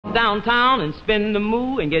Downtown and spin the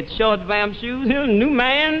moo and get short vamp shoes. He's a new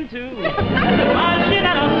man too. My shit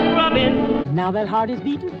out of scrubbing. Now that heart is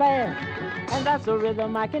beating fast, and that's a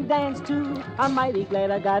rhythm I can dance to. I'm mighty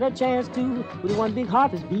glad I got a chance to, with one big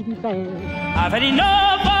heart that's beating fast. I've had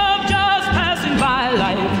enough of just passing by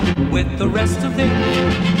life with the rest of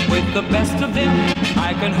them, with the best of them.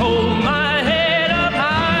 I can hold my head up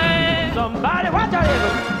high. Somebody watch out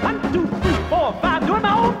here. 1, 2, 3, 4, 5, doing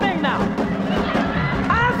my own thing now.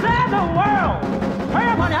 The world, hurry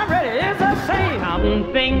up, honey, I'm ready. It's the same.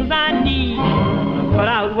 Counting things I need, put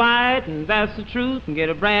out white, and that's the truth, and get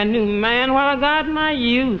a brand new man while I got my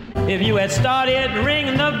youth. If you had started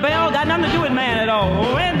ringing the bell, got nothing to do with man at all.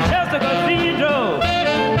 Winchester Cathedral,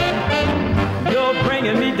 you're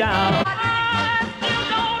bringing me down.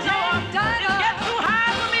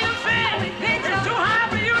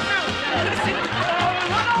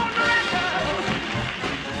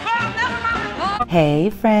 Hey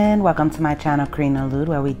friend, welcome to my channel Karine and Alourde,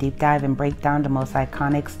 where we deep dive and break down the most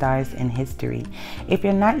iconic stars in history. If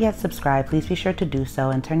you're not yet subscribed, please be sure to do so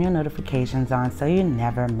and turn your notifications on so you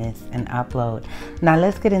never miss an upload. Now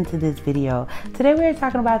let's get into this video. Today we are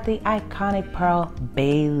talking about the iconic Pearl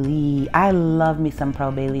Bailey. I love me some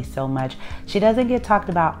Pearl Bailey so much. She doesn't get talked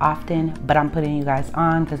about often, but I'm putting you guys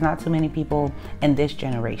on because not too many people in this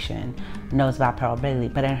generation knows about Pearl Bailey.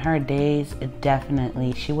 But in her days,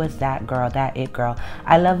 definitely she was that girl, that it girl.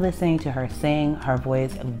 I love listening to her sing. Her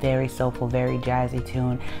voice, very soulful, very jazzy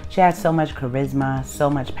tune. She had so much charisma, so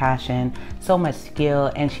much passion, so much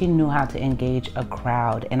skill, and she knew how to engage a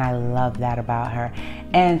crowd, and I love that about her.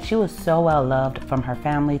 And she was so well loved, from her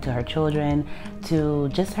family to her children to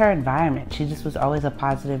just her environment. She just was always a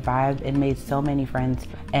positive vibe and made so many friends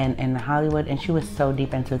in Hollywood, and she was so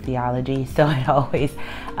deep into theology, so it always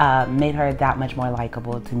made her that much more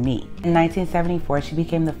likable to me. In 1974, she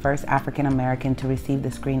became the first African American to receive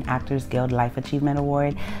the Screen Actors Guild Life Achievement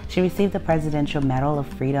Award. She received the Presidential Medal of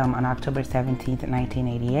Freedom on October 17th,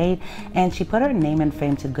 1988, and she put her name and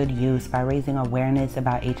fame to good use by raising awareness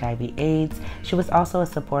about HIV/AIDS. She was also a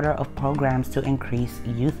supporter of programs to increase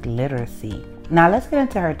youth literacy. Now let's get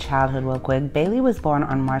into her childhood real quick. Bailey was born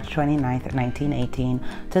on March 29th, 1918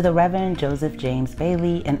 to the Reverend Joseph James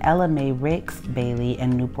Bailey and Ella Mae Ricks Bailey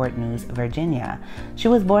in Newport News, Virginia. She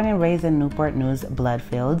was born and raised in Newport News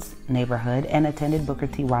Bloodfields neighborhood and attended Booker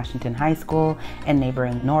T. Washington High School in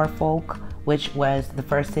neighboring Norfolk, which was the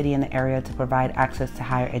first city in the area to provide access to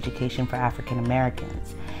higher education for African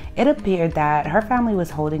Americans. It appeared that her family was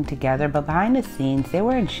holding together, but behind the scenes, they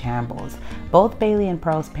were in shambles. Both Bailey and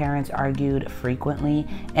Pearl's parents argued frequently,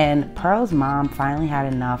 and Pearl's mom finally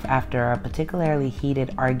had enough after a particularly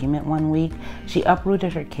heated argument one week. She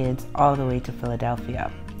uprooted her kids all the way to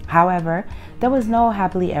Philadelphia. However, there was no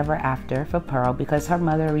happily ever after for Pearl because her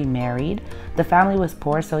mother remarried. The family was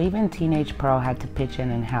poor, so even teenage Pearl had to pitch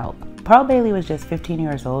in and help. Pearl Bailey was just 15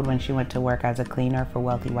 years old when she went to work as a cleaner for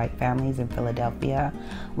wealthy white families in Philadelphia.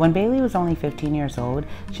 When Bailey was only 15 years old,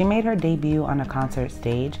 she made her debut on a concert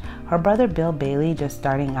stage. Her brother Bill Bailey, just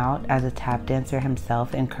starting out as a tap dancer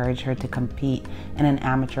himself, encouraged her to compete in an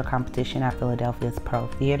amateur competition at Philadelphia's Pearl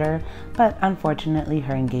Theater, but unfortunately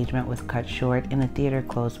her engagement was cut short and the theater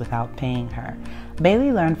closed without paying her.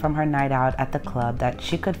 Bailey learned from her night out at the club that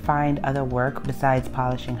she could find other work besides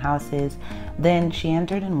polishing houses. Then she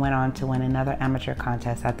entered and went on to win another amateur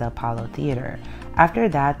contest at the Apollo Theater. After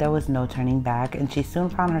that, there was no turning back, and she soon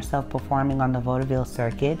found herself performing on the vaudeville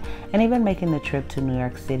circuit and even making the trip to New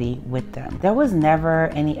York City with them. There was never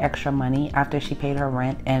any extra money after she paid her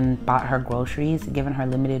rent and bought her groceries. Given her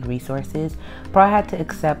limited resources, Pearl had to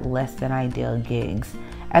accept less than ideal gigs.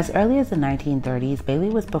 As early as the 1930s, Bailey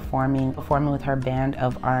was performing with her band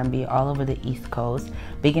of R&B all over the East Coast,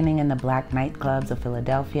 beginning in the black nightclubs of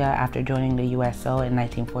Philadelphia. After joining the USO in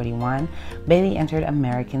 1941, Bailey entered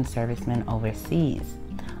American Servicemen Overseas.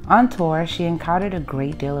 On tour, she encountered a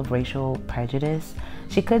great deal of racial prejudice.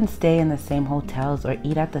 She couldn't stay in the same hotels or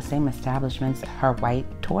eat at the same establishments her white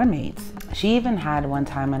tour mates. She even had one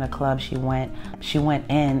time in a club she went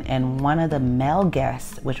in, and one of the male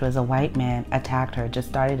guests, which was a white man, attacked her, just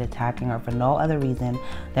started attacking her for no other reason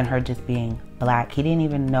than her just being black. He didn't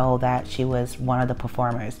even know that she was one of the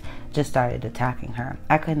performers, just started attacking her.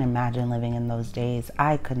 I couldn't imagine living in those days.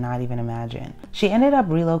 I could not even imagine. She ended up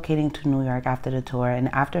relocating to New York after the tour,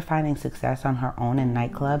 and after finding success on her own in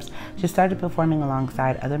nightclubs, she started performing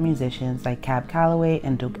alongside other musicians like Cab Calloway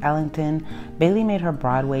and Duke Ellington. Bailey made her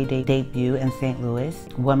Broadway debut in St. Louis,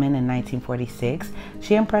 Woman, in 1946.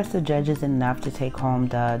 She impressed the judges enough to take home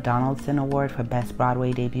the Donaldson Award for Best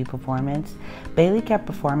Broadway Debut Performance. Bailey kept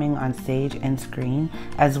performing on stage and screen,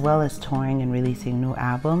 as well as touring and releasing new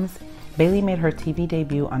albums. Bailey made her TV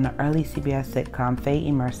debut on the early CBS sitcom Faye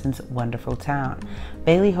Emerson's Wonderful Town.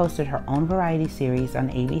 Bailey hosted her own variety series on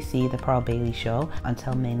ABC, The Pearl Bailey Show,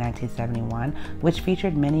 until May 1971, which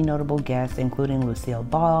featured many notable guests including Lucille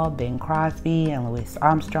Ball, Bing Crosby, and Louis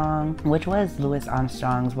Armstrong, which was Louis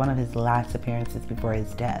Armstrong's one of his last appearances before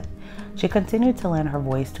his death. She continued to lend her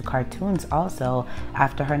voice to cartoons also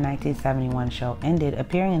after her 1971 show ended,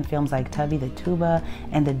 appearing in films like Tubby the Tuba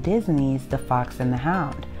and the Disney's The Fox and the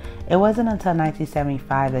Hound. It wasn't until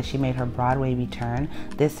 1975 that she made her Broadway return,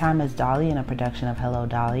 this time as Dolly in a production of Hello,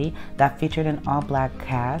 Dolly that featured an all-black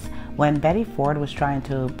cast. When Betty Ford was trying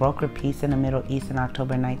to broker peace in the Middle East in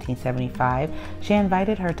October 1975, she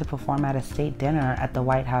invited her to perform at a state dinner at the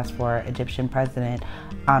White House for Egyptian President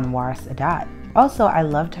Anwar Sadat. Also, I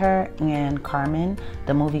loved her in Carmen,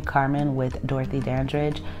 the movie Carmen with Dorothy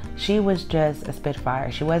Dandridge. She was just a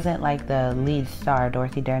spitfire. She wasn't like the lead star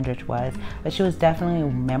Dorothy Dandridge was, but she was definitely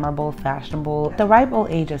memorable, fashionable. At the ripe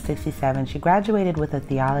old age of 67, she graduated with a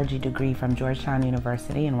theology degree from Georgetown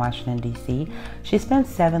University in Washington, D.C. She spent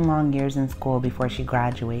 7 long years in school before she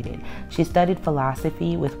graduated. She studied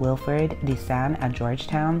philosophy with Wilfred Desan at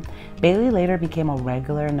Georgetown. Bailey later became a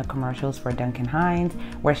regular in the commercials for Duncan Hines,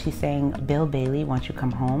 where she sang Bill Bailey, Won't You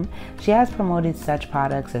Come Home. She has promoted such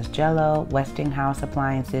products as Jell-O, Westinghouse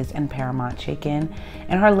Appliances, and Paramount Chicken.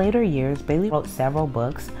 In her later years, Bailey wrote several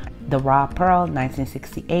books: The Raw Pearl,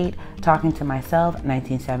 1968, Talking to Myself,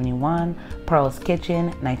 1971, Pearl's Kitchen,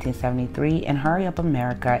 1973, and Hurry Up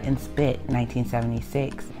America and Spit,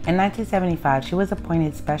 1976. In 1975, she was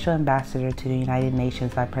appointed Special Ambassador to the United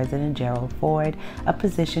Nations by President Gerald Ford, a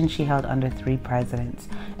position she held under 3 presidents.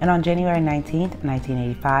 And on January 19,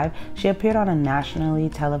 1985, she appeared on a nationally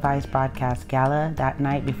televised broadcast gala that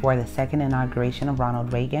night before the second inauguration of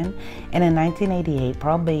Ronald Reagan. And in 1988,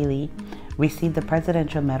 Pearl Bailey received the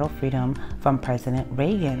Presidential Medal of Freedom from President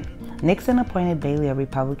Reagan. Nixon appointed Bailey a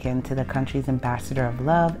Republican to the country's Ambassador of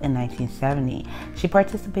Love in 1970. She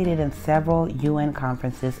participated in several UN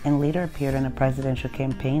conferences and later appeared in a presidential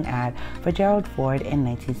campaign ad for Gerald Ford in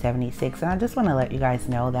 1976. And I just want to let you guys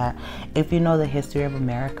know that if you know the history of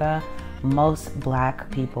America, most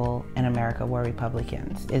black people in America were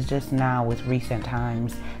Republicans. It's just now with recent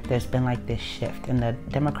times there's been like this shift, and the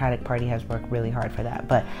Democratic Party has worked really hard for that.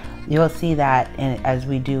 But you'll see that as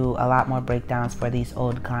we do a lot more breakdowns for these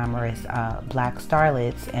old glamorous black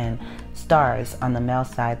starlets and stars on the male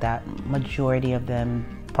side, that majority of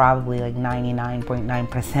them, probably like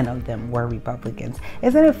 99.9% of them, were Republicans.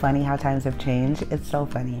 Isn't it funny how times have changed? It's so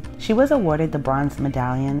funny. She was awarded the Bronze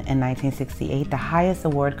Medallion in 1968, the highest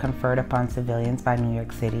award conferred upon civilians by New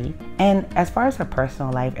York City. And as far as her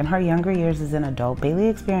personal life, in her younger years as an adult, Bailey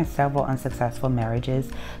experienced several unsuccessful marriages.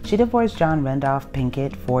 She divorced John Randolph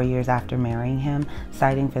Pinkett 4 years after marrying him,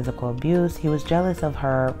 citing physical abuse. He was jealous of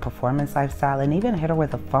her performance lifestyle and even hit her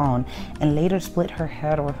with a phone, and later split her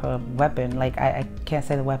head with a weapon. Like, I can't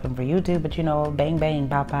say the weapon for YouTube, but you know, bang bang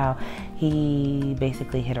pow pow, he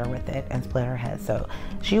basically hit her with it and split her head. So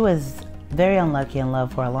she was very unlucky in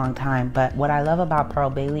love for a long time. But what I love about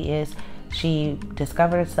Pearl Bailey is she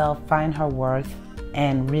discovered herself, found her worth,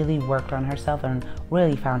 and really worked on herself and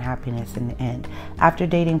really found happiness in the end. After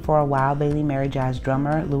dating for a while, Bailey married jazz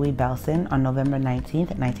drummer Louis Bellson on November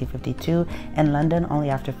 19th, 1952 in London, only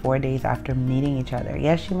after 4 days after meeting each other.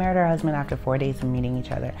 Yes, she married her husband after 4 days of meeting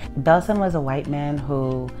each other. Bellson was a white man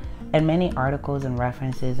who, in many articles and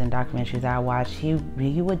references and documentaries I watched, he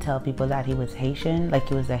would tell people that he was Haitian, like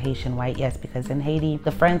he was a Haitian white. Yes, because in Haiti,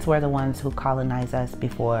 the French were the ones who colonized us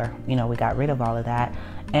before, you know, we got rid of all of that.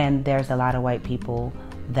 And there's a lot of white people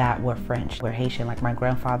that were French, were Haitian. Like my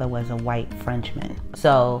grandfather was a white Frenchman.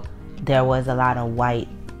 So there was a lot of white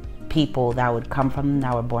people that would come from,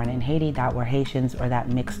 that were born in Haiti, that were Haitians, or that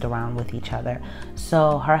mixed around with each other.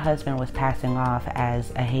 So her husband was passing off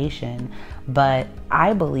as a Haitian, but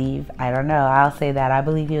I believe, I don't know, I'll say that I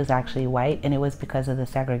believe he was actually white, and it was because of the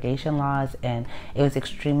segregation laws, and it was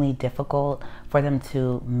extremely difficult for them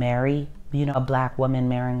to marry, you know, a black woman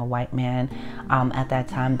marrying a white man at that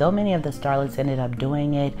time. Though many of the starlets ended up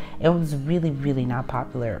doing it, it was really, really not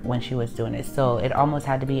popular when she was doing it. So it almost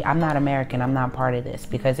had to be, I'm not American, I'm not part of this,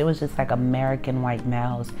 because it was just like American white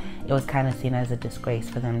males. It was kind of seen as a disgrace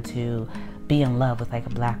for them to be in love with like a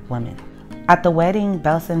black woman. At the wedding,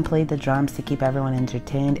 Bellson played the drums to keep everyone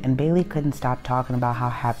entertained, and Bailey couldn't stop talking about how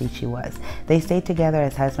happy she was. They stayed together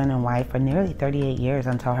as husband and wife for nearly 38 years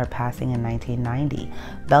until her passing in 1990.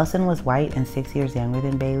 Bellson was white and 6 years younger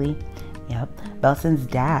than Bailey. Yep. Belson's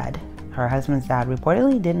dad, her husband's dad,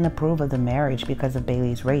 reportedly didn't approve of the marriage because of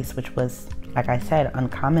Bailey's race, which was like I said,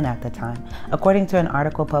 uncommon at the time. According to an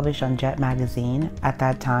article published on Jet magazine at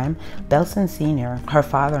that time, Belson Sr., her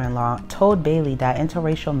father-in-law, told Bailey that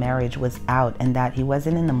interracial marriage was out and that he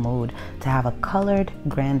wasn't in the mood to have a colored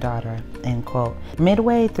granddaughter, end quote.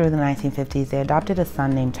 Midway through the 1950s, they adopted a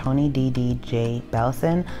son named Tony D.D.J.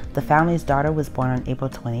 Belson. The family's daughter was born on April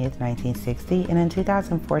 20th, 1960, and in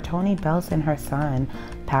 2004, Tony Belson, her son,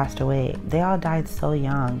 passed away. They all died so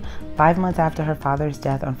young. 5 months after her father's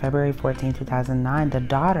death on February 14, 2009, the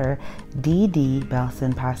daughter, Dee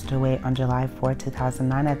Belson, passed away on July 4,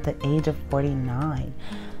 2009 at the age of 49.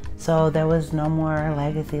 So there was no more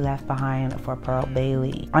legacy left behind for Pearl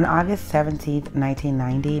Bailey. On August 17,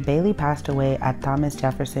 1990, Bailey passed away at Thomas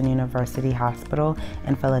Jefferson University Hospital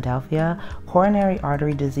in Philadelphia. Coronary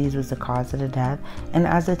artery disease was the cause of the death, and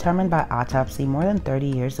as determined by autopsy more than 30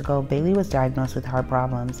 years ago, Bailey was diagnosed with heart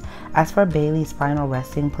problems. As for Bailey's final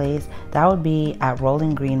resting place, that would be at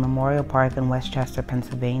Rolling Green Memorial Park in Westchester,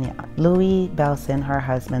 Pennsylvania. Louis Belson, her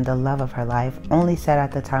husband, the love of her life, only said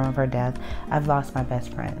at the time of her death, "I've lost my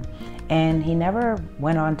best friend." And he never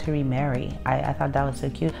went on to remarry. I thought that was so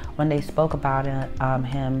cute. When they spoke about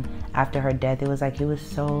him after her death, it was like he was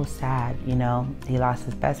so sad, you know. He lost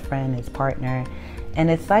his best friend, his partner.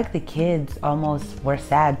 And it's like the kids almost were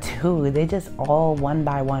sad too. They just all one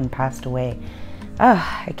by one passed away.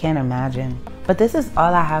 I can't imagine. But this is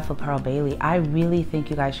all I have for Pearl Bailey. I really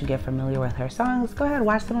think you guys should get familiar with her songs. Go ahead,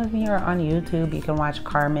 watch some of them here on YouTube. You can watch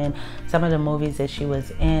Carmen, some of the movies that she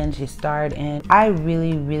was in, she starred in. I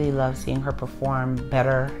really, really love seeing her perform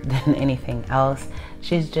better than anything else.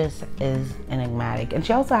 She's just is enigmatic. And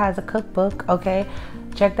she also has a cookbook, okay?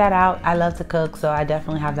 Check that out. I love to cook, so I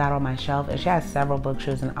definitely have that on my shelf. And she has several books. She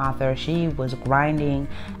was an author. She was grinding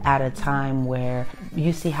at a time where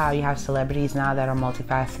you see how you have celebrities now that are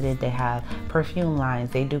multifaceted. They have perfume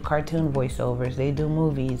lines, they do cartoon voiceovers, they do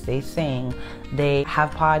movies, they sing, they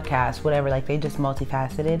have podcasts, whatever, like they just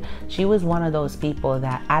multifaceted. She was one of those people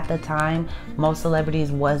that at the time, most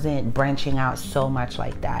celebrities wasn't branching out so much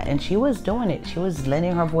like that. And she was doing it. She was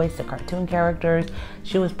lending her voice to cartoon characters.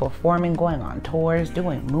 She was performing, going on tours,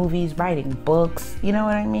 doing movies, writing books, you know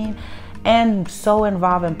what I mean? And so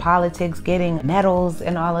involved in politics, getting medals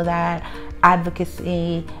and all of that,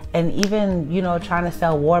 advocacy, and even, you know, trying to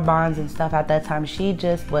sell war bonds and stuff at that time. She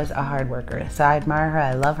just was a hard worker. So I admire her.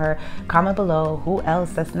 I love her. Comment below who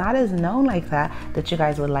else that's not as known like that you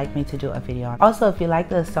guys would like me to do a video on. Also, if you like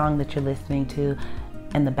the song that you're listening to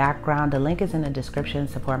in the background, the link is in the description.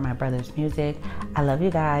 Support my brother's music. I love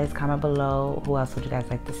you guys. Comment below who else would you guys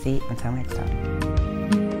like to see. Until next time.